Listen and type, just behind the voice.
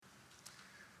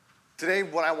Today,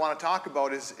 what I want to talk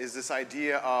about is this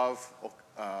idea of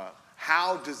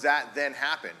how does that then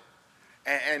happen?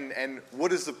 And what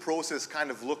does the process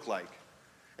kind of look like?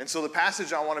 And so the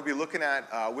passage I want to be looking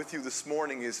at with you this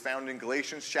morning is found in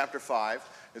Galatians chapter 5.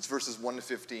 It's verses 1 to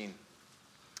 15.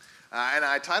 And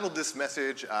I titled this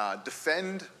message,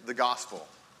 Defend the Gospel.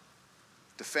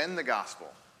 Defend the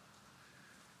Gospel.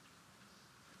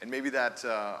 And maybe that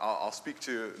I'll speak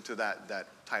to that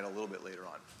title a little bit later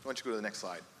on. Why don't you go to the next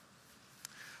slide?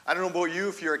 I don't know about you.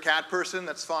 If you're a cat person,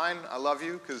 that's fine. I love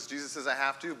you because Jesus says I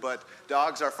have to, but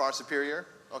dogs are far superior,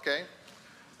 okay?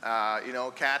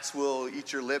 Cats will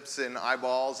eat your lips and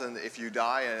eyeballs, and if you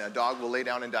die, a dog will lay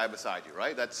down and die beside you,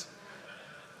 right?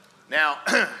 Now,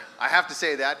 I have to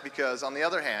say that because on the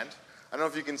other hand, I don't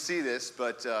know if you can see this,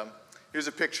 but here's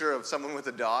a picture of someone with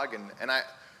a dog, and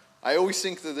I always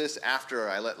think of this after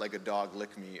I let like a dog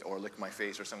lick me or lick my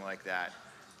face or something like that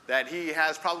he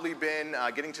has probably been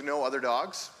getting to know other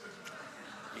dogs.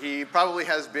 He probably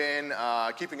has been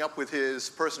keeping up with his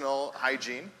personal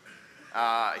hygiene.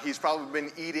 He's probably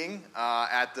been eating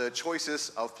at the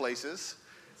choicest of places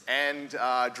and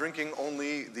drinking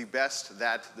only the best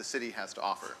that the city has to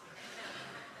offer.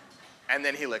 And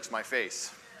then he licks my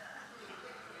face.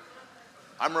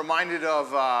 I'm reminded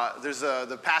of there's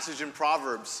the passage in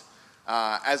Proverbs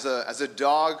as a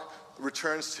dog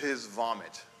returns to his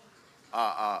vomit,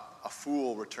 a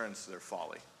fool returns to their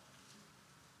folly.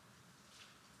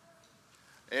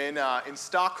 In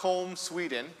Stockholm,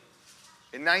 Sweden,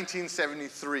 in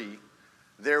 1973,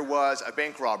 there was a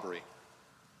bank robbery.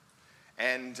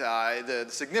 And the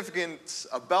significance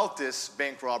about this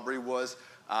bank robbery was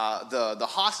the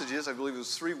hostages, I believe it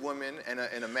was 3 women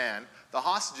and a man, the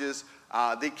hostages,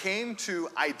 they came to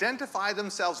identify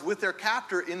themselves with their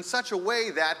captor in such a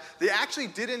way that they actually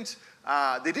didn't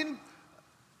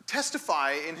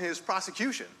testify in his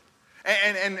prosecution.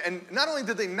 And not only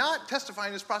did they not testify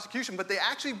in his prosecution, but they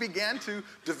actually began to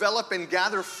develop and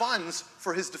gather funds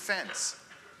for his defense.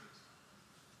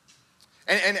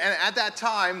 And at that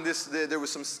time, there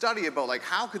was some study about like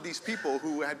how could these people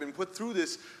who had been put through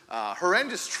this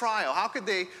horrendous trial, how could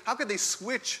they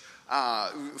switch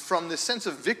from this sense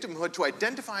of victimhood to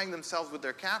identifying themselves with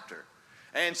their captor?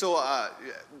 And so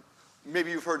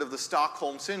maybe you've heard of the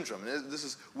Stockholm Syndrome. This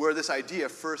is where this idea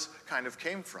first kind of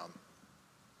came from.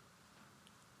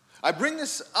 I bring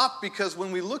this up because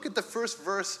when we look at the first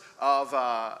verse of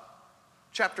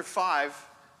chapter 5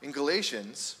 in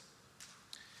Galatians,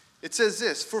 it says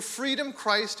this, "For freedom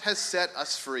Christ has set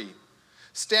us free.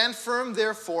 Stand firm,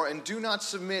 therefore, and do not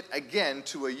submit again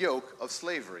to a yoke of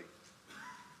slavery."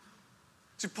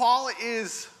 See, Paul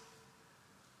is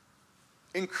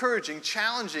encouraging,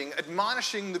 challenging,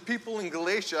 admonishing the people in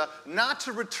Galatia not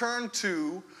to return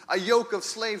to a yoke of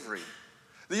slavery.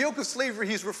 The yoke of slavery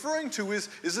he's referring to is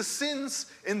the sins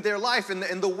in their life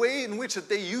and the way in which that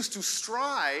they used to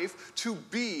strive to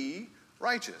be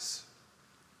righteous.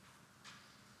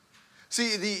 See,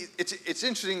 it's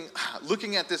interesting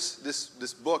looking at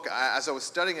this book as I was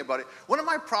studying about it. One of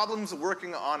my problems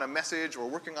working on a message or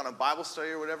working on a Bible study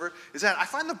or whatever is that I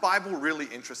find the Bible really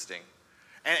interesting.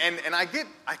 And I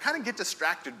kind of get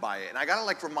distracted by it. And I got to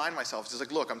like remind myself, just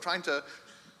like, look, I'm trying to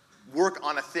work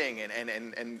on a thing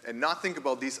and not think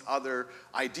about these other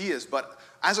ideas. But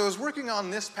as I was working on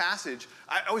this passage,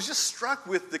 I was just struck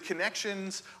with the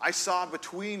connections I saw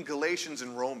between Galatians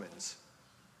and Romans.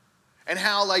 And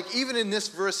how, like, even in this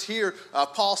verse here,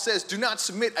 Paul says, do not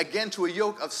submit again to a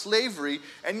yoke of slavery.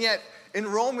 And yet, in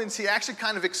Romans, he actually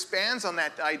kind of expands on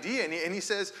that idea. And he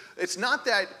says, it's not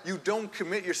that you don't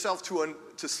commit yourself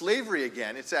to slavery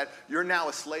again. It's that you're now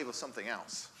a slave of something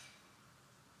else.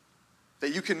 That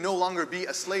you can no longer be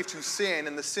a slave to sin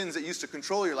and the sins that used to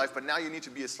control your life, but now you need to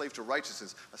be a slave to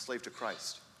righteousness, a slave to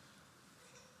Christ.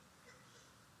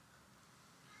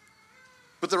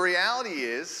 But the reality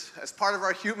is, as part of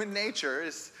our human nature,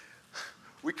 is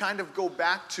we kind of go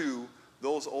back to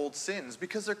those old sins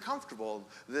because they're comfortable.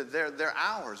 They're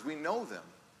ours. We know them.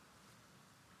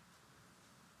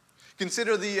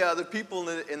 Consider the people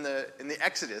in the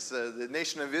Exodus, the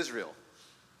nation of Israel.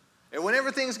 And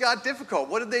whenever things got difficult,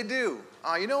 what did they do?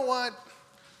 You know what?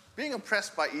 Being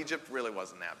oppressed by Egypt really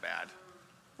wasn't that bad.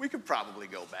 We could probably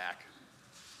go back.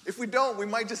 If we don't, we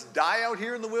might just die out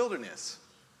here in the wilderness.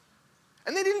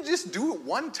 And they didn't just do it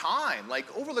one time. Like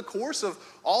over the course of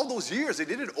all those years, they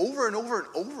did it over and over and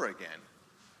over again.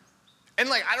 And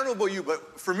like, I don't know about you,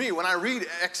 but for me, when I read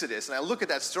Exodus and I look at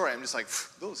that story, I'm just like,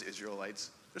 those Israelites,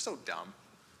 they're so dumb.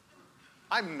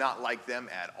 I'm not like them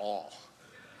at all.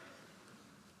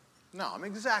 No, I'm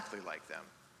exactly like them.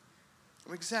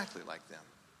 I'm exactly like them.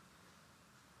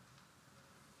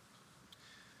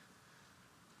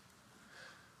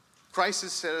 Christ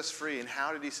has set us free, and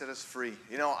how did he set us free?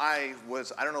 You know, I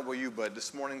don't know about you, but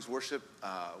this morning's worship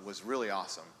was really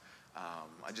awesome.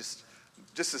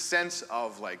 Just a sense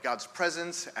of like God's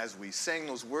presence as we sang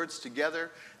those words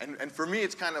together. And for me,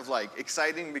 it's kind of like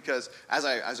exciting because as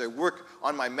I work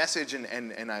on my message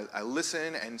and I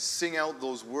listen and sing out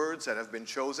those words that have been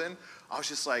chosen, I was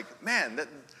just like, man,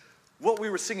 what we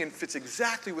were singing fits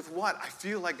exactly with what I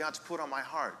feel like God's put on my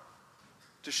heart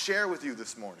to share with you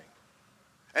this morning.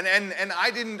 And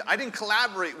I didn't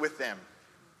collaborate with them.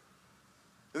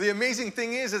 The amazing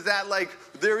thing is that like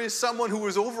there is someone who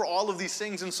is over all of these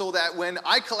things, and so that when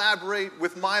I collaborate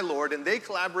with my Lord and they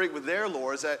collaborate with their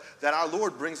Lords, that our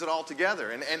Lord brings it all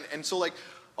together. And so like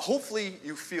hopefully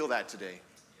you feel that today.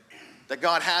 That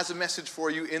God has a message for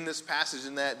you in this passage,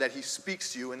 and that he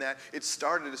speaks to you, and that it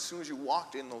started as soon as you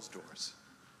walked in those doors.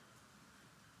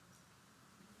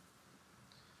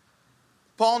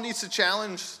 Paul needs to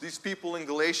challenge these people in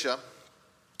Galatia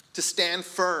to stand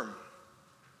firm.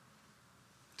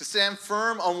 To stand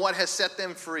firm on what has set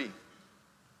them free.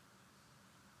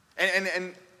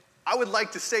 And I would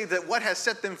like to say that what has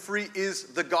set them free is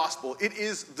the gospel. It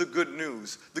is the good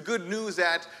news. The good news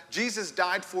that Jesus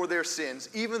died for their sins.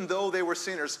 Even though they were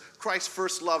sinners, Christ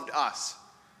first loved us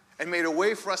and made a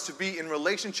way for us to be in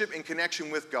relationship and connection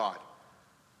with God.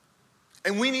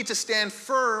 And we need to stand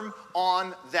firm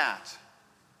on that.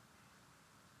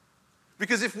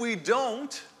 Because if we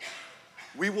don't,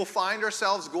 we will find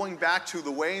ourselves going back to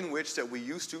the way in which that we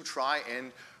used to try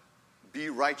and be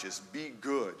righteous, be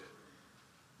good,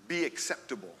 be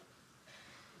acceptable.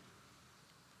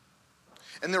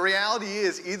 And the reality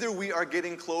is either we are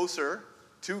getting closer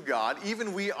to God, either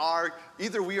we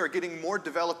are getting more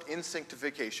developed in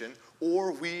sanctification,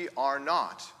 or we are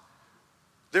not.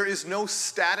 There is no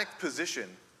static position.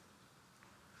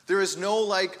 There is no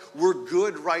like, we're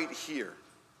good right here.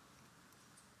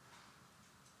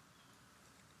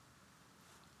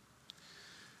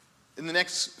 In the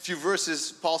next few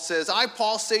verses, Paul says, I,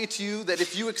 Paul, say to you that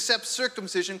if you accept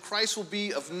circumcision, Christ will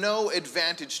be of no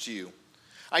advantage to you.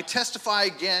 I testify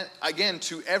again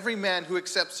to every man who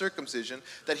accepts circumcision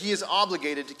that he is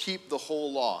obligated to keep the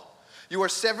whole law. You are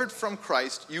severed from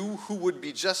Christ, you who would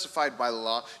be justified by the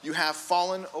law. You have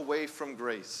fallen away from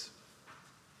grace.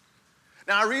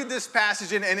 Now I read this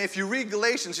passage, and if you read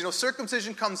Galatians, you know,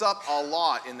 circumcision comes up a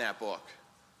lot in that book.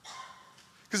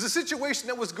 Because the situation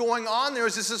that was going on there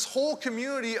is this whole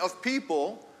community of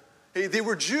people, they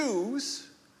were Jews,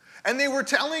 and they were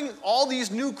telling all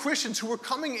these new Christians who were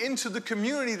coming into the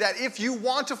community that if you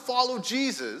want to follow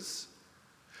Jesus,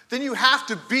 then you have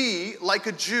to be like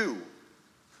a Jew.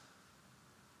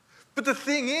 But the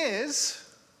thing is,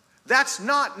 that's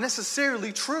not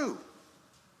necessarily true.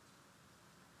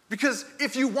 Because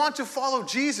if you want to follow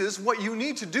Jesus, what you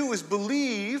need to do is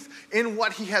believe in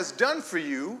what he has done for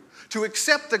you, to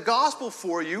accept the gospel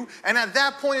for you, and at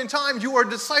that point in time, you are a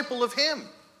disciple of him.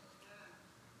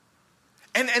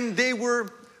 And they were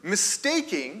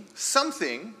mistaking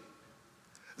something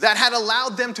that had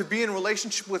allowed them to be in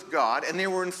relationship with God, and they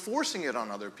were enforcing it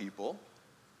on other people,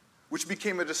 which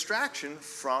became a distraction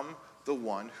from the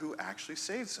one who actually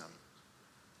saves them.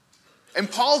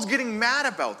 And Paul's getting mad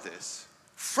about this.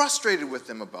 Frustrated with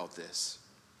them about this.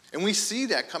 And we see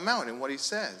that come out in what he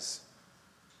says.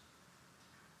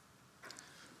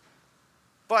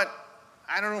 But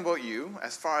I don't know about you,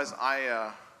 as far as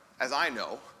I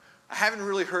know, I haven't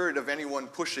really heard of anyone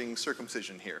pushing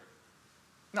circumcision here.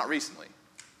 Not recently.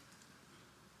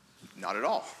 Not at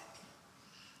all.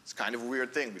 It's kind of a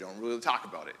weird thing. We don't really talk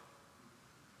about it.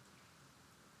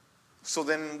 So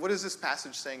then what is this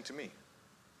passage saying to me?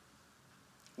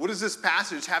 What does this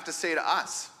passage have to say to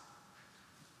us?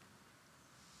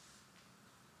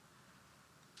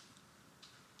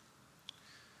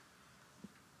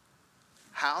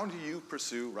 How do you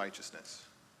pursue righteousness?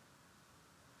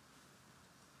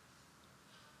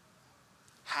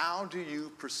 How do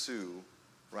you pursue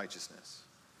righteousness?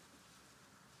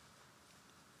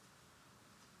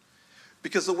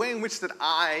 Because the way in which that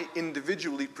I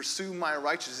individually pursue my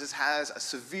righteousness has a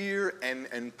severe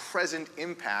and present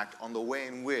impact on the way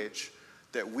in which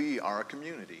that we are a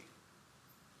community.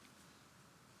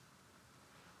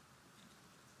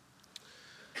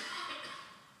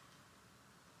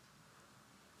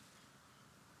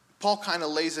 Paul kind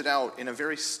of lays it out in a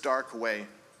very stark way.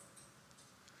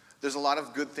 There's a lot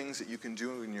of good things that you can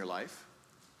do in your life,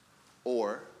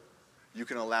 or you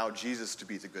can allow Jesus to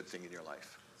be the good thing in your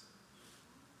life.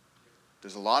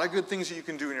 There's a lot of good things that you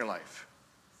can do in your life,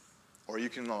 or you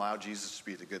can allow Jesus to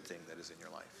be the good thing that is in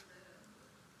your life.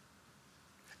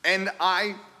 And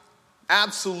I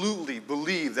absolutely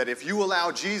believe that if you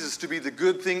allow Jesus to be the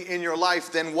good thing in your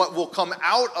life, then what will come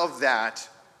out of that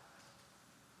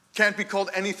can't be called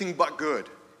anything but good.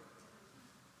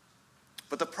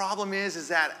 But the problem is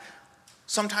that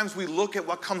sometimes we look at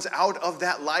what comes out of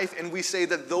that life and we say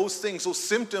that those things, those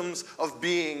symptoms of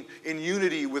being in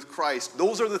unity with Christ,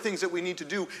 those are the things that we need to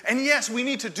do. And yes, we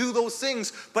need to do those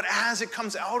things, but as it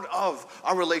comes out of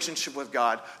our relationship with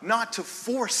God, not to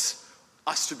force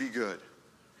us to be good.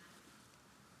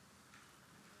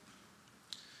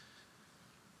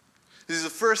 This is the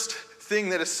first thing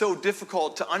that is so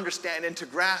difficult to understand and to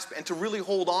grasp and to really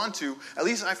hold on to, at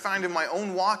least I find in my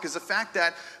own walk, is the fact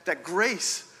that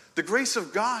grace, the grace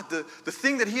of God, the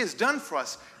thing that He has done for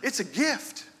us, it's a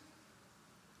gift.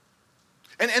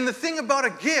 And the thing about a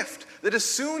gift, that as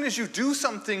soon as you do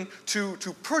something to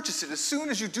purchase it, as soon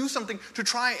as you do something to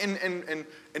try and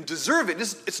deserve it,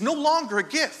 it's no longer a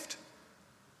gift.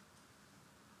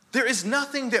 There is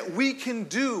nothing that we can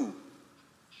do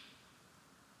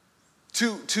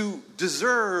to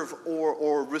deserve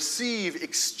or receive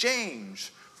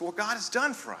exchange for what God has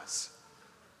done for us.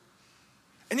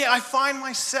 And yet I find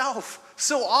myself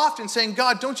so often saying,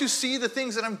 God, don't you see the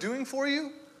things that I'm doing for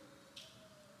you?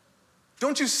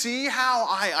 Don't you see how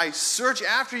I search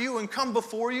after you and come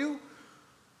before you?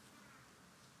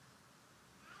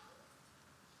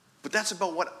 But that's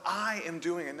about what I am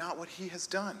doing and not what He has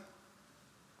done.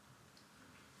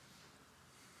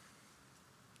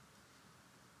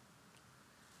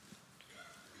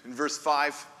 In verse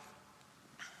 5,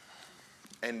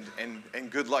 and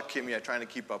good luck, Kimmy, trying to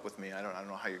keep up with me. I don't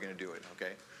know how you're going to do it,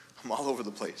 okay? I'm all over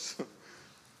the place.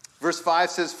 Verse 5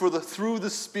 says, through the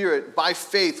Spirit, by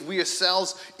faith, we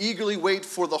ourselves eagerly wait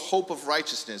for the hope of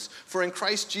righteousness. For in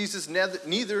Christ Jesus,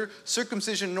 neither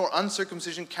circumcision nor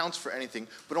uncircumcision counts for anything,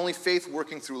 but only faith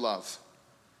working through love.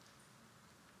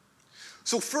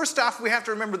 So first off, we have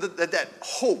to remember that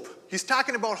hope, he's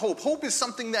talking about hope. Hope is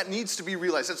something that needs to be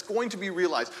realized, that's going to be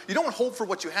realized. You don't hope for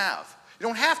what you have. You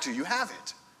don't have to, you have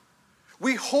it.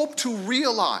 We hope to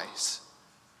realize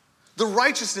the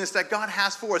righteousness that God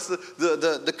has for us,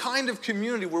 the kind of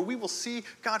community where we will see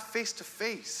God face to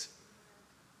face.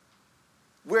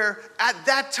 Where at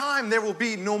that time there will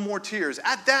be no more tears.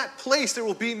 At that place there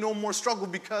will be no more struggle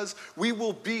because we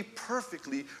will be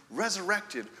perfectly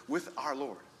resurrected with our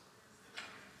Lord.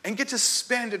 And get to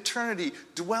spend eternity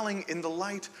dwelling in the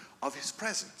light of His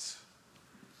presence.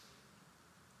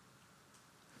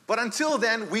 But until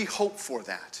then, we hope for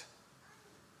that.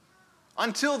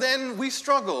 Until then, we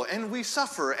struggle and we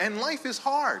suffer and life is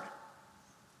hard.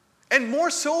 And more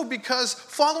so because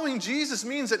following Jesus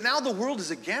means that now the world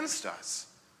is against us.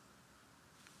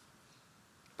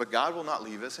 But God will not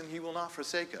leave us and He will not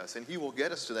forsake us and He will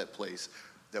get us to that place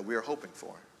that we are hoping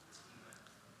for.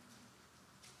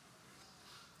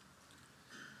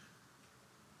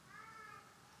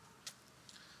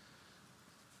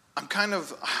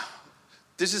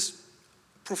 There's this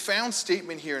profound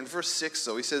statement here in verse 6,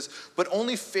 though. He says, but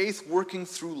only faith working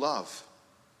through love.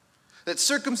 That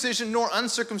circumcision nor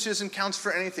uncircumcision counts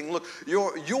for anything. Look,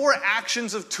 your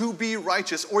actions of to be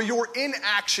righteous or your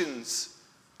inactions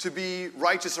to be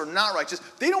righteous or not righteous,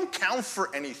 they don't count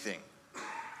for anything.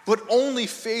 But only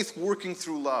faith working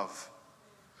through love.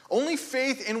 Only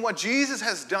faith in what Jesus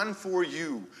has done for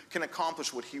you can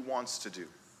accomplish what He wants to do.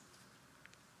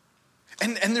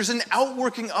 And there's an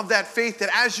outworking of that faith that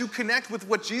as you connect with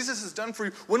what Jesus has done for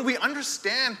you, when we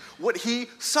understand what He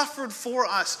suffered for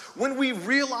us, when we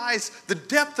realize the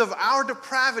depth of our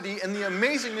depravity and the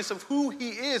amazingness of who He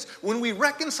is, when we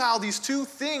reconcile these two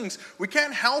things, we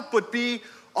can't help but be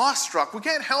awestruck. We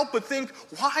can't help but think,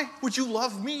 why would you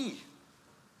love me?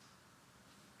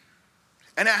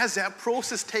 And as that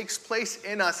process takes place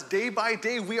in us, day by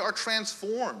day, we are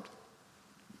transformed.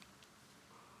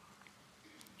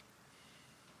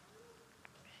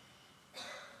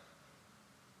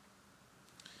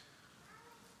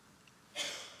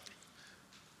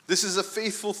 This is a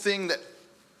faithful thing that,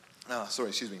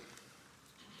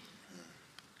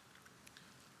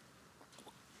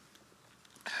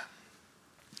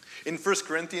 In 1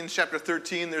 Corinthians chapter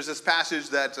 13, there's this passage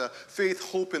that faith,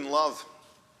 hope, and love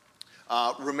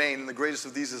remain, and the greatest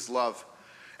of these is love.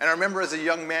 And I remember as a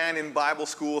young man in Bible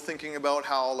school thinking about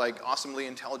how awesomely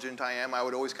intelligent I am. I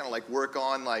would always kind of work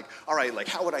on all right,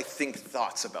 how would I think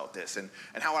thoughts about this? And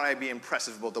how would I be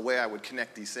impressive about the way I would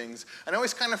connect these things? And I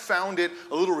always kind of found it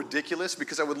a little ridiculous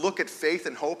because I would look at faith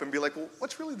and hope and be like, well,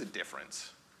 what's really the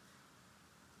difference?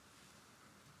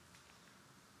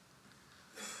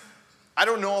 I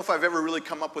don't know if I've ever really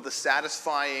come up with a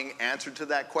satisfying answer to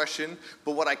that question,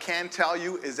 but what I can tell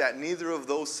you is that neither of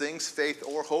those things, faith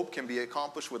or hope, can be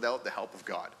accomplished without the help of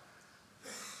God.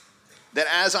 That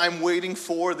as I'm waiting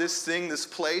for this thing, this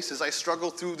place, as I struggle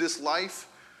through this life,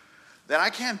 that I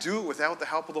can't do it without the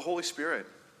help of the Holy Spirit.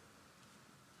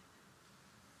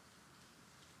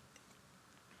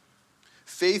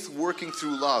 Faith working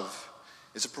through love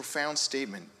is a profound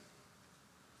statement.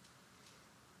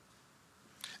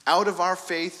 Out of our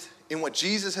faith in what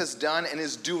Jesus has done and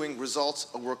is doing results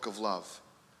a work of love.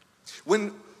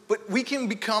 But we can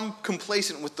become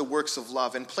complacent with the works of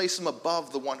love and place them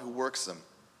above the one who works them.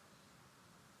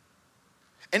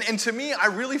 And to me, I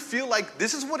really feel like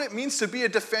this is what it means to be a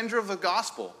defender of the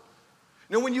gospel.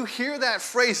 You know, when you hear that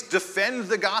phrase, defend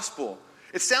the gospel,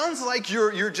 it sounds like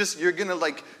you're going to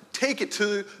like take it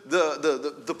to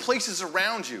the places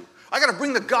around you. I got to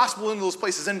bring the gospel into those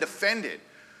places and defend it.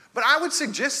 But I would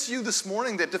suggest to you this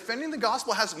morning that defending the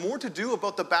gospel has more to do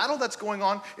about the battle that's going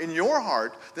on in your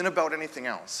heart than about anything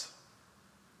else.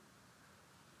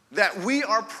 That we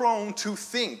are prone to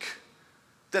think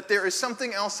that there is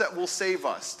something else that will save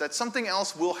us, that something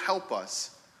else will help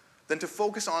us, than to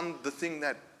focus on the thing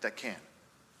that can.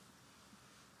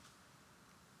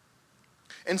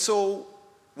 And so,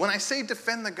 when I say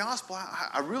defend the gospel,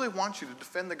 I really want you to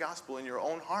defend the gospel in your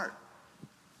own heart.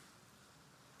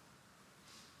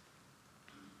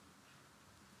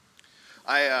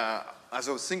 As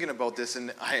I was thinking about this,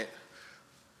 and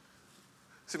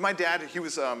my dad, he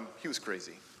was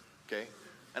crazy, okay?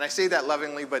 And I say that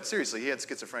lovingly, but seriously, he had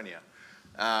schizophrenia.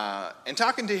 And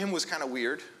talking to him was kind of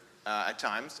weird at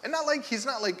times. And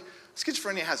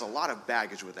schizophrenia has a lot of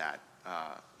baggage with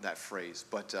that phrase.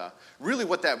 But really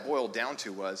what that boiled down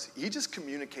to was he just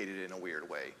communicated in a weird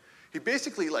way. He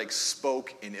basically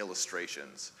spoke in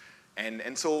illustrations.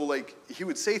 And so he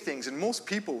would say things, and most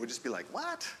people would just be like,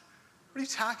 what? What are you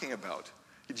talking about?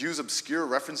 He'd use obscure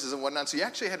references and whatnot, so you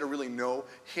actually had to really know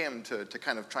him to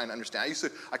kind of try and understand.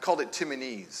 I called it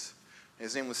Timonese.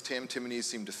 His name was Tim. Timonese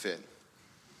seemed to fit.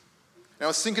 And I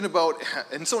was thinking about,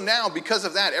 and so now, because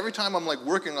of that, every time I'm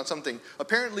working on something,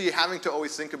 apparently having to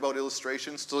always think about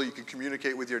illustrations so you can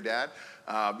communicate with your dad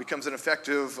becomes an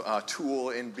effective tool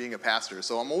in being a pastor.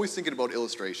 So I'm always thinking about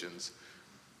illustrations.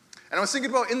 And I was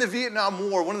thinking about in the Vietnam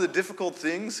War, one of the difficult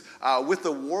things with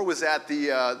the war was that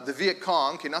the Viet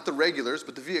Cong, okay, not the regulars,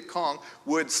 but the Viet Cong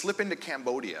would slip into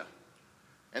Cambodia.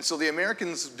 And so the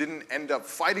Americans didn't end up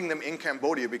fighting them in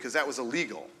Cambodia because that was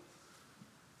illegal.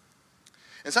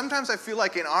 And sometimes I feel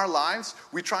like in our lives,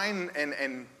 we try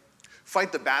and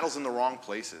fight the battles in the wrong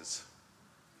places.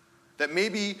 That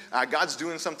maybe God's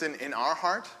doing something in our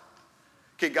heart.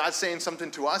 Okay, God's saying something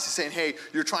to us. He's saying, hey,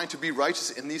 you're trying to be righteous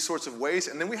in these sorts of ways.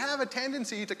 And then we have a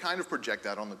tendency to kind of project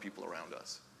that on the people around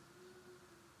us.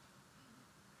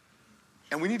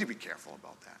 And we need to be careful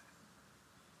about that.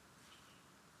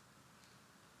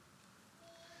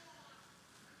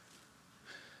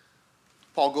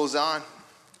 Paul goes on,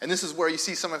 and this is where you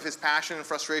see some of his passion and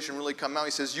frustration really come out.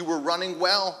 He says, you were running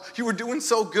well. You were doing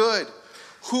so good.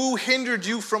 Who hindered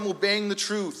you from obeying the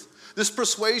truth? This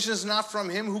persuasion is not from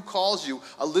him who calls you.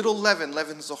 A little leaven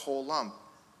leavens the whole lump.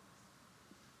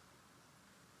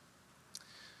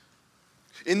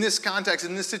 In this context,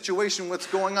 in this situation, what's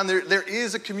going on, there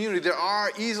is a community. There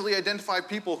are easily identified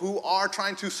people who are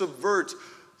trying to subvert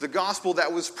the gospel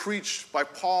that was preached by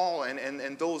Paul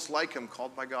and those like him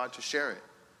called by God to share it.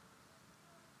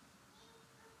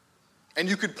 And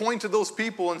you could point to those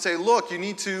people and say, look,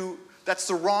 that's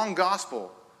the wrong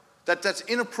gospel. That's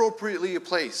inappropriately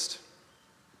placed.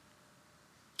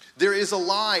 There is a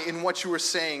lie in what you are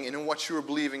saying and in what you are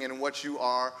believing and in what you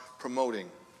are promoting.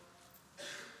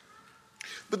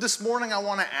 But this morning I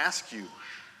want to ask you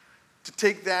to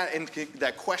take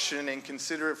that question and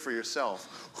consider it for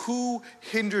yourself. Who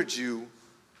hindered you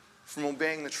from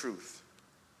obeying the truth?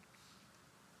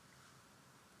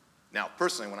 Now,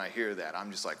 personally, when I hear that,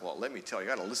 I'm just like, well, let me tell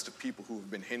you, I got a list of people who have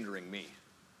been hindering me.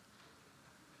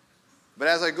 But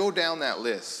as I go down that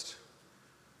list,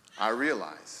 I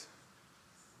realize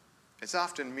it's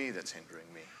often me that's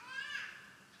hindering me.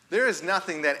 There is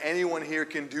nothing that anyone here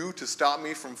can do to stop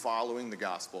me from following the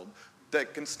gospel,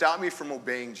 that can stop me from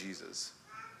obeying Jesus.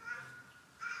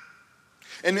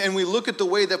 And we look at the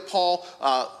way that Paul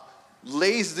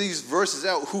lays these verses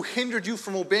out. Who hindered you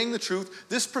from obeying the truth?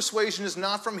 This persuasion is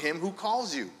not from him who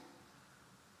calls you.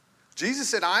 Jesus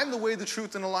said, I am the way, the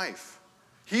truth, and the life.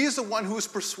 He is the one who has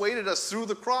persuaded us through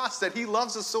the cross that he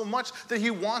loves us so much that he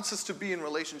wants us to be in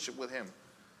relationship with him.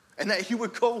 And that he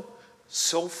would go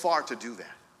so far to do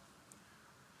that.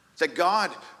 That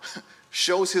God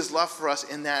shows his love for us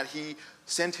in that he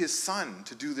sent his son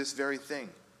to do this very thing.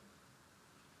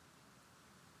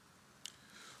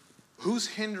 Who's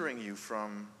hindering you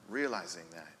from realizing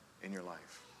that in your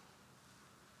life?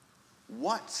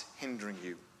 What's hindering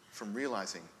you from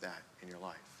realizing that in your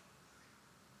life.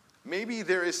 Maybe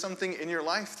there is something in your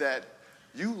life that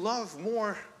you love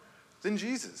more than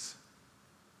Jesus.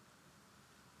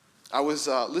 I was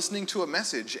listening to a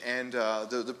message, and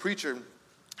the preacher,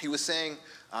 he was saying,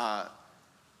 I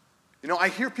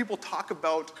hear people talk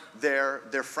about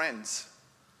their friends.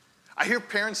 I hear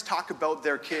parents talk about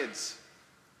their kids.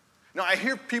 I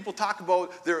hear people talk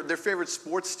about their favorite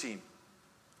sports team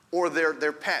or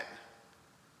their pet.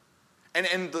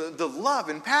 And the love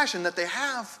and passion that they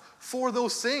have for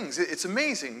those things, it's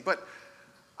amazing. But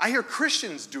I hear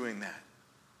Christians doing that.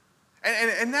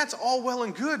 And that's all well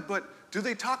and good, but do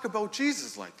they talk about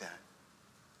Jesus like that?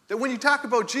 That when you talk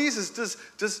about Jesus, does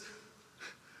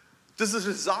the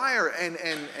desire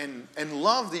and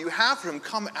love that you have for him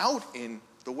come out in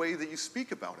the way that you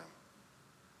speak about him?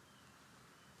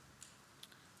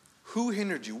 Who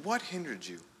hindered you? What hindered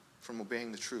you from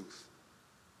obeying the truth?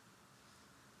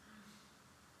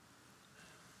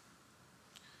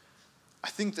 I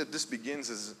think that this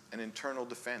begins as an internal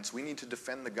defense. We need to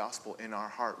defend the gospel in our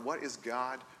heart. What is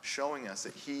God showing us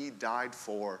that he died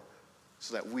for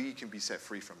so that we can be set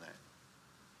free from that?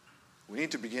 We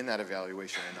need to begin that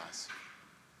evaluation in us.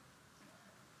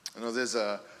 I know there's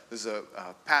a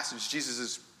passage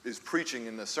Jesus is preaching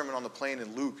in the Sermon on the Plain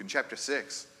in Luke in chapter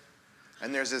 6.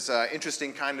 And there's this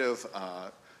interesting kind of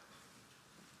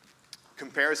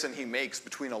comparison he makes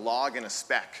between a log and a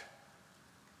speck.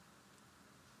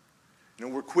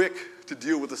 We're quick to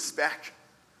deal with a speck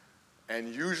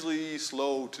and usually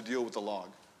slow to deal with the log.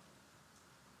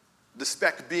 The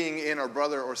speck being in our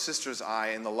brother or sister's eye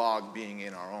and the log being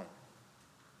in our own.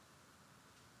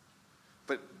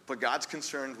 But God's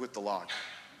concerned with the log.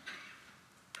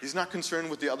 He's not concerned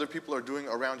with the other people are doing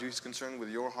around you. He's concerned with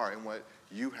your heart and what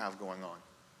you have going on.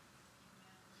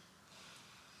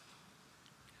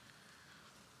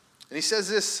 And he says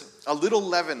this, a little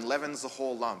leaven leavens the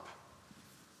whole lump.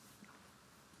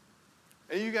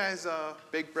 Hey, you guys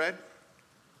bake bread?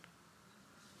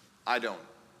 I don't,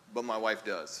 but my wife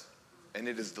does, and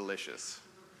it is delicious.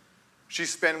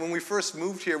 When we first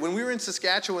moved here, when we were in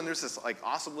Saskatchewan, there's this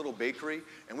awesome little bakery,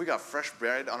 and we got fresh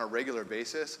bread on a regular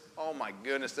basis. Oh my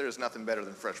goodness, there's nothing better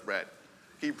than fresh bread.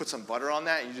 You put some butter on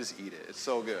that, and you just eat it. It's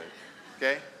so good,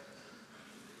 okay?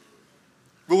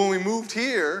 But when we moved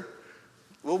here,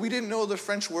 well, we didn't know the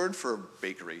French word for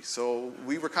bakery, so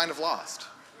we were kind of lost.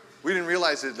 We didn't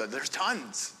realize that there's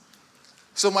tons.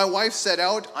 So my wife set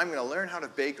out, I'm going to learn how to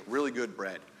bake really good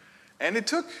bread. And it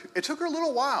took her a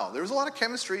little while. There was a lot of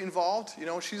chemistry involved.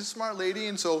 She's a smart lady,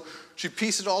 and so she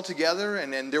pieced it all together,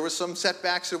 and then there was some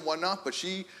setbacks and whatnot, but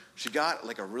she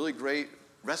got a really great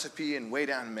recipe, and way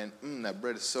down meant, that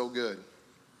bread is so good.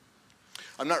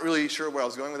 I'm not really sure where I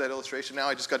was going with that illustration now.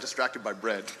 I just got distracted by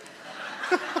bread.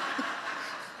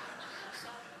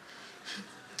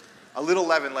 A little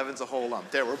leaven leavens a whole lump.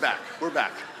 There, we're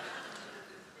back.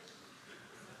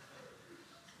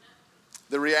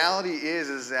 The reality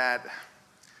is that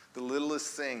the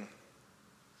littlest thing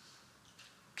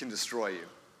can destroy you.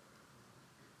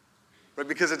 Right?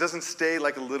 Because it doesn't stay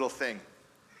like a little thing.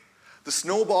 The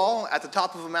snowball at the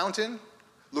top of a mountain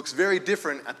looks very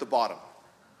different at the bottom.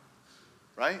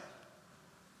 Right?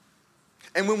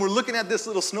 And when we're looking at this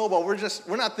little snowball,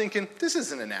 we're not thinking, this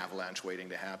isn't an avalanche waiting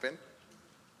to happen.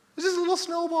 This is a little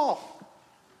snowball.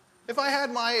 If I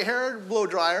had my hair blow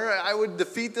dryer, I would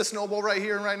defeat the snowball right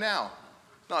here and right now.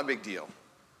 Not a big deal.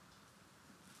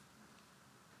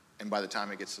 And by the time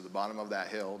it gets to the bottom of that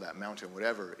hill, that mountain,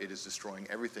 whatever, it is destroying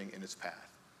everything in its path.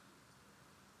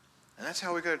 And that's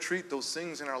how we got to treat those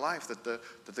things in our life that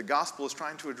the gospel is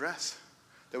trying to address.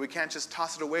 That we can't just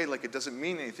toss it away like it doesn't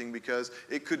mean anything because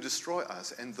it could destroy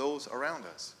us and those around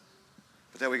us.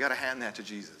 But that we got to hand that to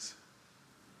Jesus.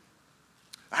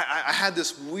 I had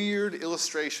this weird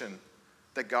illustration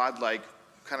that God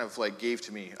gave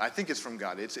to me. I think it's from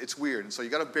God. It's weird, and so you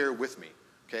got to bear with me,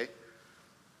 okay?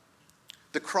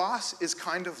 The cross is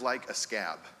kind of like a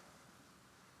scab.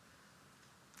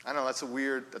 I know that's a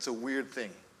weird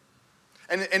thing.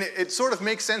 And it sort of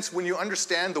makes sense when you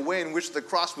understand the way in which the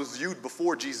cross was viewed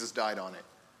before Jesus died on it.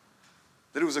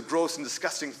 That it was a gross and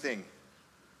disgusting thing.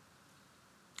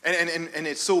 And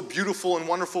it's so beautiful and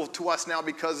wonderful to us now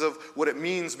because of what it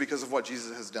means, because of what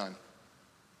Jesus has done.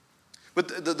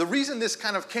 But the reason this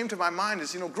kind of came to my mind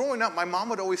is, growing up, my mom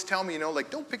would always tell me,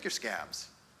 don't pick your scabs.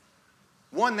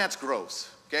 One, that's gross,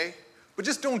 okay? But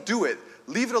just don't do it.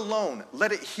 Leave it alone.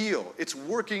 Let it heal. It's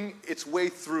working its way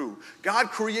through. God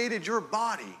created your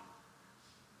body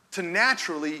to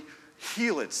naturally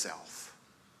heal itself.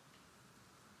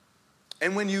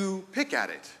 And when you pick at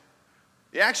it,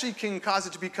 it actually can cause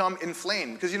it to become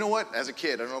inflamed. Because you know what? As a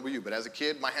kid, I don't know about you, but as a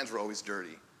kid, my hands were always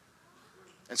dirty.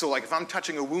 And so like if I'm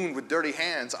touching a wound with dirty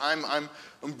hands, I'm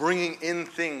bringing in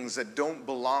things that don't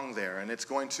belong there, and it's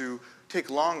going to take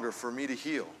longer for me to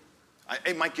heal.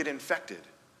 It might get infected.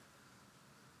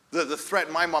 The threat,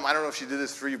 my mom, I don't know if she did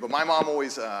this for you, but my mom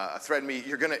always threatened me,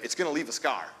 it's gonna leave a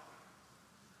scar.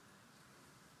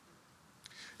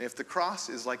 And if the cross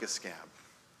is like a scab,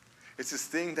 it's this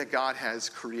thing that God has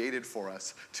created for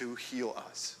us to heal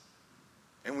us.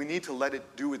 And we need to let it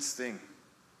do its thing.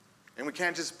 And we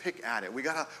can't just pick at it. We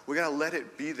gotta let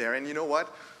it be there. And you know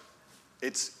what?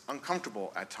 It's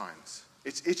uncomfortable at times.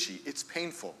 It's itchy. It's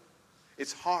painful.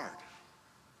 It's hard.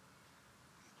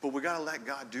 But we gotta let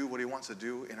God do what he wants to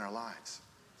do in our lives.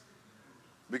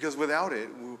 Because without it,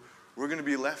 we're gonna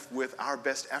be left with our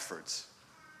best efforts.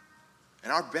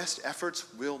 And our best efforts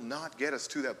will not get us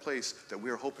to that place that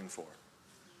we are hoping for.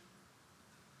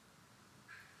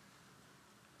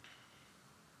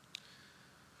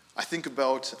 I think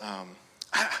about,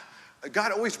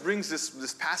 God always brings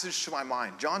this passage to my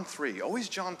mind, John 3, always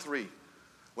John 3.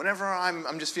 Whenever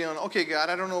I'm just feeling, okay, God,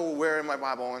 I don't know where in my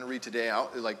Bible I want to read today,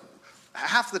 like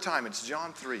half the time it's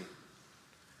John 3.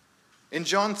 In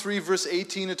John 3, verse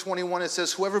 18 to 21, it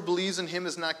says, whoever believes in him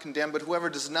is not condemned, but whoever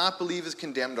does not believe is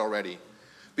condemned already.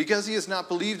 Because he has not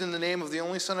believed in the name of the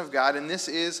only Son of God, and this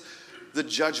is the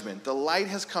judgment. The light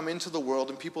has come into the world,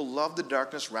 and people love the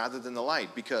darkness rather than the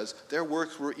light, because their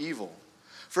works were evil.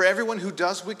 For everyone who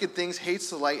does wicked things hates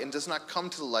the light and does not come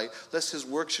to the light, lest his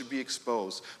work should be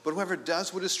exposed. But whoever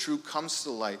does what is true comes to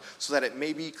the light, so that it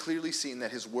may be clearly seen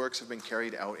that his works have been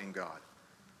carried out in God.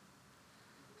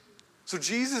 So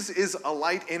Jesus is a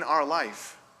light in our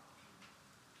life.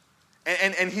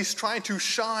 And he's trying to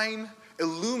shine,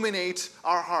 illuminate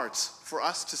our hearts for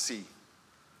us to see.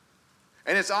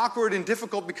 And it's awkward and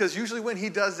difficult because usually when he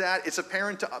does that, it's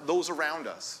apparent to those around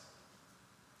us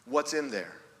what's in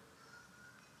there.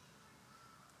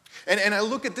 And I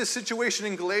look at this situation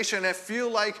in Galatia and I feel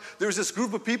like there's this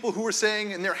group of people who are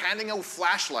saying, and they're handing out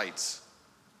flashlights,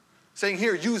 saying,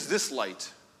 here, use this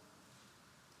light.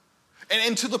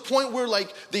 And to the point where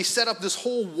like they set up this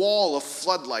whole wall of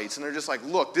floodlights and they're just like,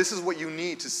 look, this is what you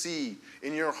need to see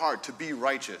in your heart to be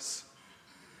righteous.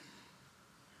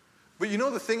 But you know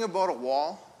the thing about a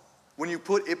wall? When you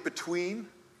put it between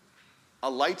a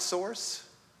light source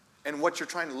and what you're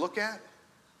trying to look at,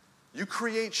 you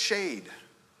create shade.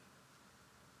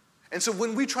 And so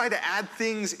when we try to add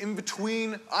things in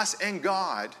between us and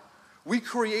God, we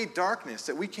create darkness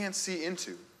that we can't see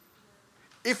into.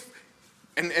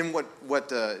 And what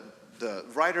the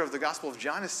writer of the Gospel of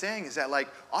John is saying is that like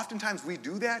oftentimes we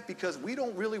do that because we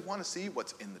don't really want to see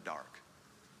what's in the dark.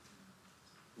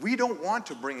 We don't want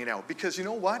to bring it out because you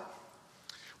know what?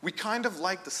 We kind of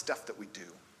like the stuff that we do.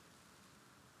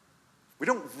 We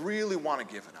don't really want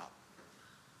to give it up.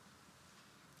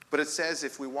 But it says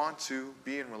if we want to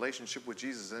be in relationship with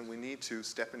Jesus, then we need to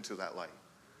step into that light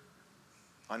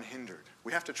unhindered.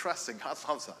 We have to trust that God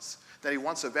loves us, that he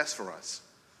wants the best for us,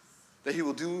 that he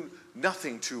will do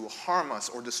nothing to harm us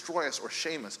or destroy us or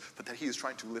shame us, but that he is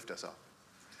trying to lift us up.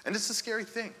 And it's a scary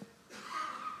thing.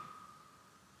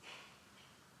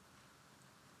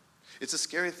 It's a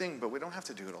scary thing, but we don't have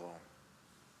to do it alone.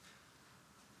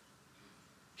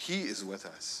 He is with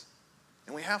us,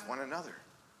 and we have one another.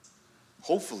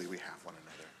 Hopefully we have one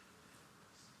another.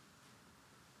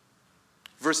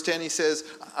 Verse 10, he says,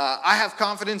 I have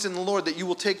confidence in the Lord that you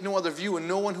will take no other view, and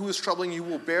no one who is troubling you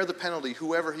will bear the penalty,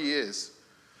 whoever he is.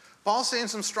 Paul's saying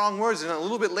some strong words, and a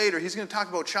little bit later he's going to talk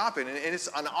about chopping, and it's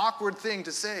an awkward thing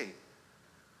to say.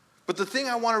 But the thing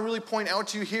I want to really point out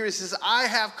to you here is I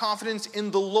have confidence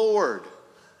in the Lord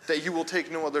that you will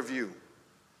take no other view.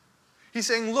 He's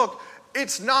saying, look,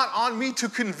 it's not on me to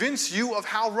convince you of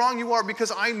how wrong you are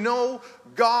because I know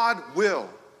God will.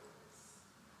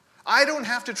 I don't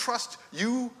have to trust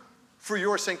you for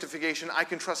your sanctification. I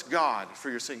can trust God for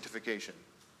your sanctification.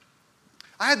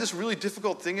 I had this really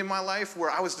difficult thing in my life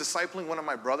where I was discipling one of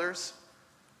my brothers.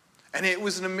 And it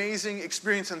was an amazing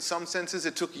experience in some senses.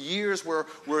 It took years where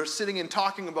we're sitting and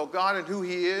talking about God and who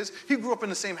he is. He grew up in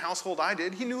the same household I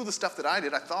did. He knew the stuff that I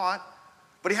did, I thought.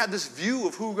 But he had this view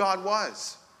of who God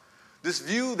was. This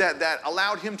view that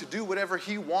allowed him to do whatever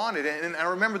he wanted. And I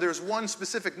remember there was one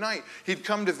specific night. He'd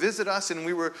come to visit us and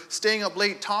we were staying up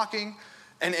late talking.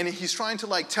 And he's trying to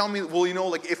like tell me, well, you know,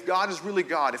 like if God is really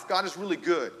God, if God is really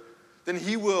good, then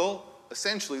he will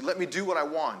essentially let me do what I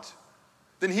want.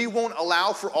 Then he won't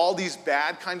allow for all these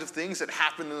bad kinds of things that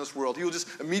happen in this world. He will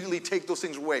just immediately take those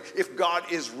things away if God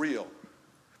is real.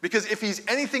 Because if he's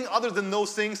anything other than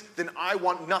those things, then I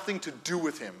want nothing to do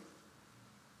with him.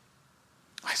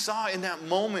 I saw in that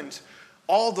moment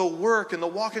all the work and the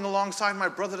walking alongside my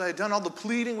brother that I had done, all the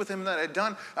pleading with him that I had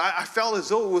done, I felt as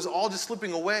though it was all just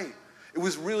slipping away. It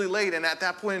was really late, and at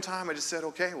that point in time, I just said,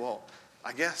 okay, well,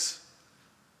 I guess.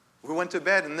 We went to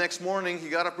bed, and the next morning, he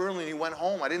got up early and he went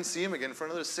home. I didn't see him again for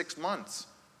another 6 months.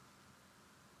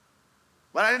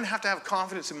 But I didn't have to have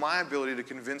confidence in my ability to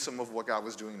convince him of what God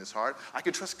was doing in his heart. I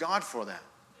could trust God for that.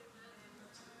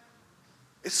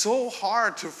 It's so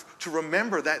hard to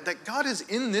remember that God is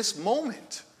in this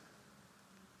moment.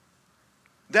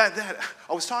 That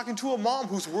I was talking to a mom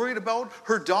who's worried about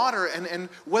her daughter and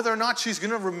whether or not she's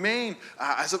going to remain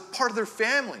as a part of their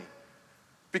family.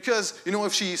 Because,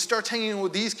 if she starts hanging out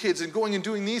with these kids and going and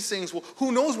doing these things, well,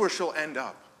 who knows where she'll end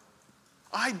up?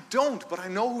 I don't, but I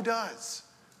know who does.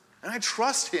 And I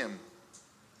trust him.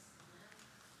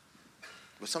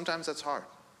 But sometimes that's hard.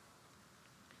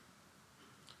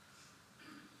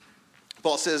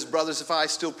 Paul says, brothers, if I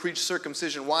still preach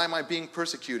circumcision, why am I being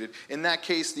persecuted? In that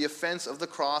case, the offense of the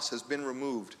cross has been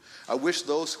removed. I wish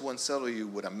those who unsettle you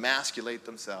would emasculate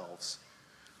themselves.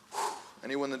 Whew.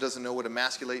 Anyone that doesn't know what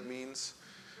emasculate means,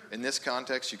 in this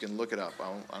context, you can look it up.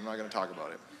 I'm not going to talk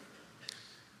about it.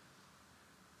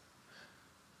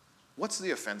 What's the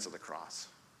offense of the cross?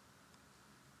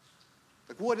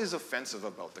 What is offensive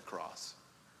about the cross?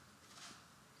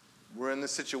 We're in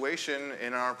this situation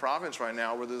in our province right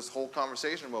now where there's this whole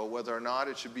conversation about whether or not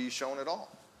it should be shown at all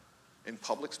in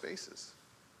public spaces.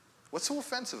 What's so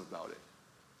offensive about it?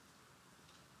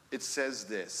 It says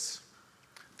this: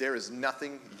 there is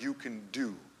nothing you can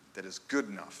do that is good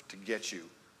enough to get you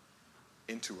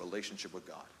into a relationship with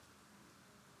God.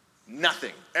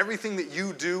 Nothing. Everything that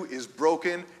you do is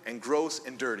broken and gross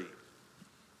and dirty.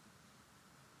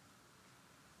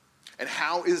 And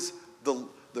how is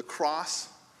the cross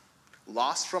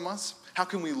lost from us? How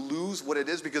can we lose what it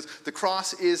is? Because the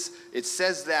cross it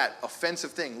says that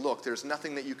offensive thing. Look, there's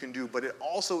nothing that you can do. But it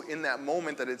also, in that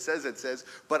moment that it says,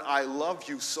 but I love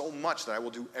you so much that I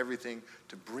will do everything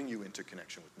to bring you into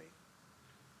connection with me.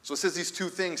 So it says these two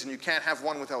things, and you can't have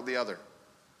one without the other.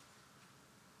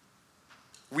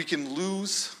 We can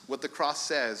lose what the cross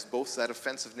says, both that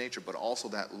offensive nature, but also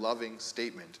that loving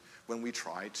statement, when we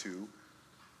try to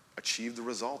achieve the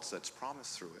results that's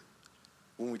promised through it.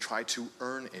 When we try to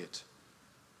earn it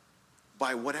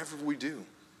by whatever we do.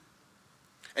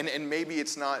 And maybe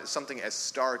it's not something as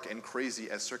stark and crazy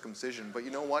as circumcision, but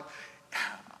you know what?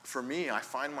 For me, I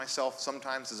find myself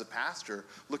sometimes as a pastor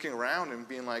looking around and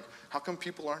being like, how come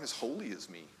people aren't as holy as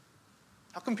me?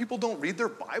 How come people don't read their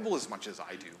Bible as much as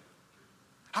I do?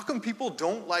 How come people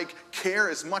don't care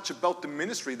as much about the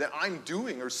ministry that I'm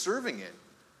doing or serving in?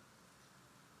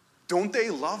 Don't they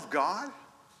love God?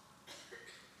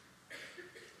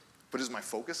 But is my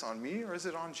focus on me or is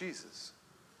it on Jesus?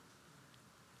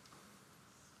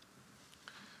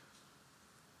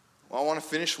 What I want to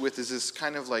finish with is this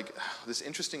kind of this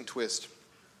interesting twist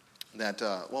that,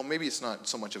 maybe it's not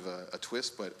so much of a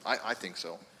twist, but I think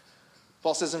so.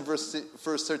 Paul says in verse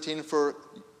 13, for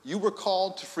you were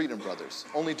called to freedom, brothers.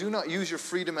 Only do not use your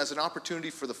freedom as an opportunity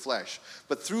for the flesh,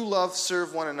 but through love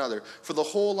serve one another. For the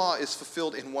whole law is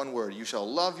fulfilled in one word: you shall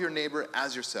love your neighbor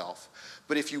as yourself.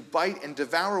 But if you bite and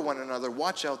devour one another,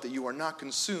 watch out that you are not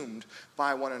consumed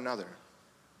by one another.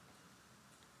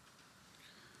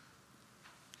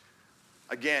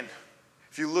 Again,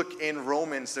 if you look in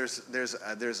Romans, there's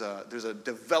a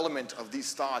development of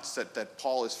these thoughts that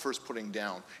Paul is first putting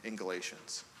down in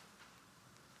Galatians.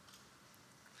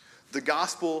 The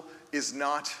gospel is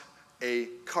not a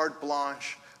carte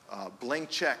blanche, blank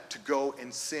check to go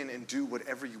and sin and do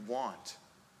whatever you want.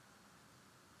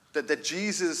 That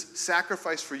Jesus'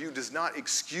 sacrifice for you does not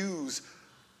excuse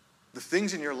the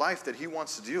things in your life that he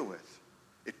wants to deal with.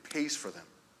 It pays for them.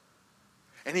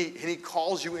 And he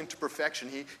calls you into perfection.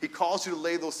 He calls you to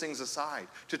lay those things aside,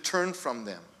 to turn from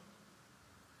them.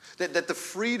 That the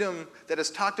freedom that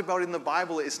is talked about in the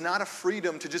Bible is not a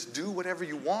freedom to just do whatever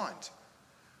you want.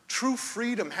 True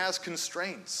freedom has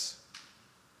constraints.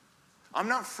 I'm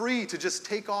not free to just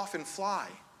take off and fly.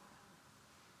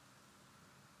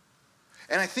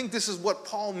 And I think this is what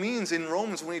Paul means in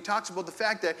Romans when he talks about the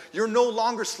fact that you're no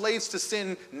longer slaves to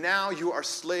sin, now you are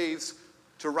slaves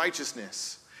to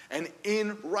righteousness. And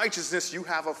in righteousness you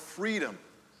have a freedom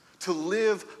to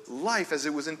live life as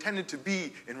it was intended to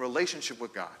be in relationship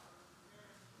with God.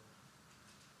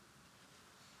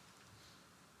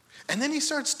 And then he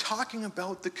starts talking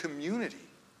about the community.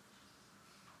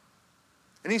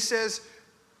 And he says,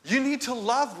 you need to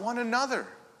love one another.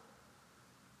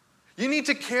 You need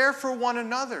to care for one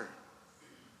another.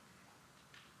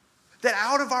 That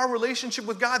out of our relationship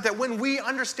with God, that when we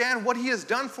understand what he has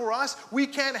done for us, we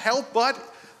can't help but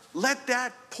let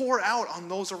that pour out on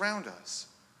those around us.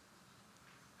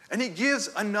 And he gives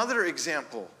another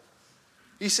example.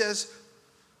 He says,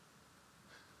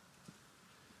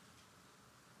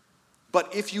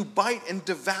 but if you bite and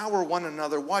devour one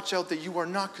another, watch out that you are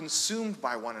not consumed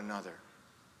by one another.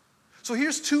 So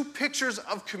here's two pictures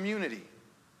of community.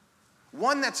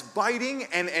 One that's biting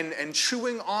and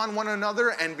chewing on one another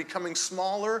and becoming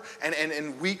smaller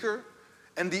and weaker.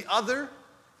 And the other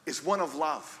is one of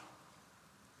love.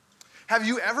 Have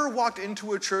you ever walked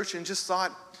into a church and just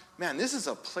thought, man, this is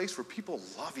a place where people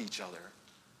love each other?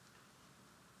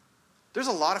 There's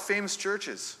a lot of famous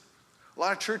churches. A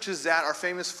lot of churches that are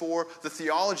famous for the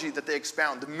theology that they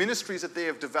expound, the ministries that they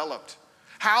have developed,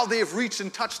 how they have reached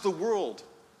and touched the world.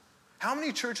 How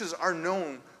many churches are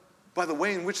known by the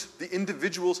way in which the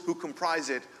individuals who comprise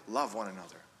it love one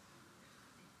another?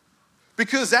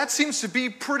 Because that seems to be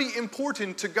pretty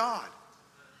important to God.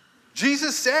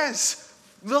 Jesus says,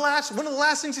 one of the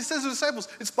last things he says to the disciples,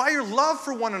 it's by your love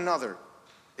for one another.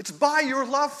 It's by your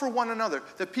love for one another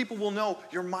that people will know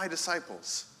you're my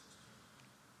disciples.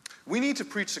 We need to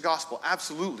preach the gospel,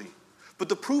 absolutely. But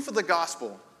the proof of the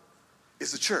gospel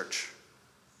is the church.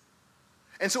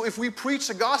 And so if we preach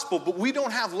the gospel, but we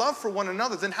don't have love for one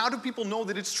another, then how do people know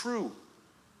that it's true?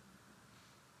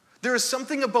 There is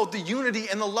something about the unity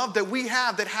and the love that we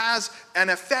have that has an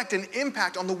effect and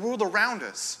impact on the world around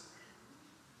us.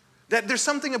 That there's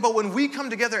something about when we come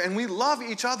together and we love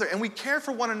each other and we care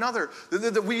for one another,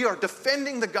 that we are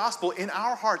defending the gospel in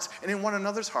our hearts and in one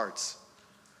another's hearts.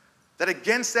 That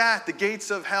against that, the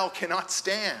gates of hell cannot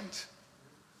stand.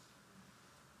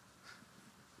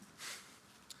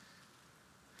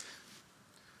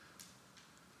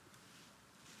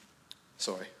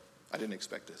 Sorry, I didn't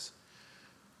expect this.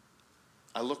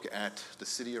 I look at the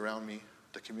city around me,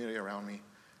 the community around me,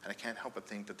 and I can't help but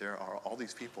think that there are all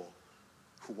these people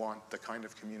who want the kind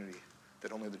of community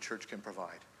that only the church can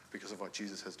provide because of what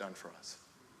Jesus has done for us.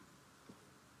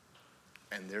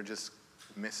 And they're just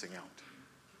missing out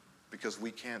because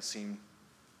we can't seem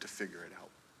to figure it out.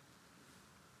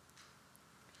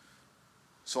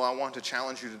 So I want to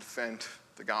challenge you to defend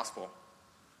the gospel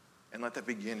and let that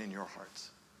begin in your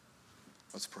hearts.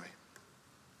 Let's pray.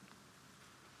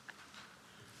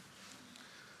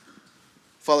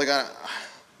 Father God,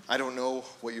 I don't know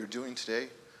what you're doing today,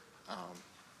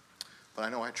 but I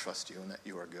know I trust you and that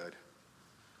you are good.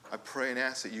 I pray and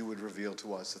ask that you would reveal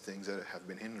to us the things that have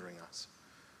been hindering us,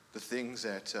 the things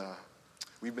that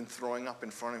we've been throwing up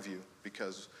in front of you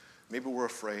because maybe we're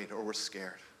afraid or we're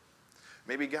scared.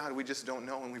 Maybe, God, we just don't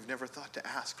know and we've never thought to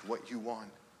ask what you want.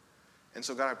 And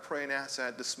so, God, I pray and ask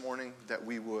that this morning that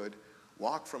we would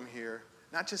walk from here,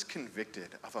 not just convicted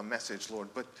of a message, Lord,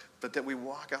 but that we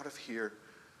walk out of here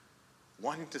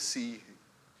wanting to see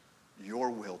your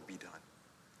will be done,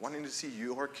 wanting to see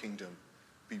your kingdom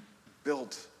be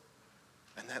built,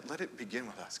 and that let it begin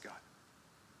with us, God.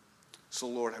 So,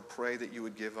 Lord, I pray that you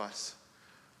would give us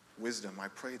wisdom. I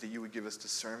pray that you would give us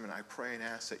discernment. I pray and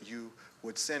ask that you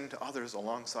would send others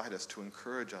alongside us to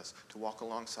encourage us, to walk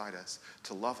alongside us,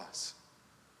 to love us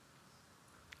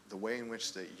the way in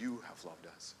which that you have loved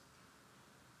us.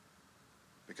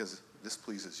 Because this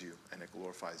pleases you and it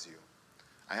glorifies you.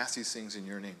 I ask these things in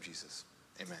your name, Jesus.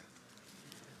 Amen.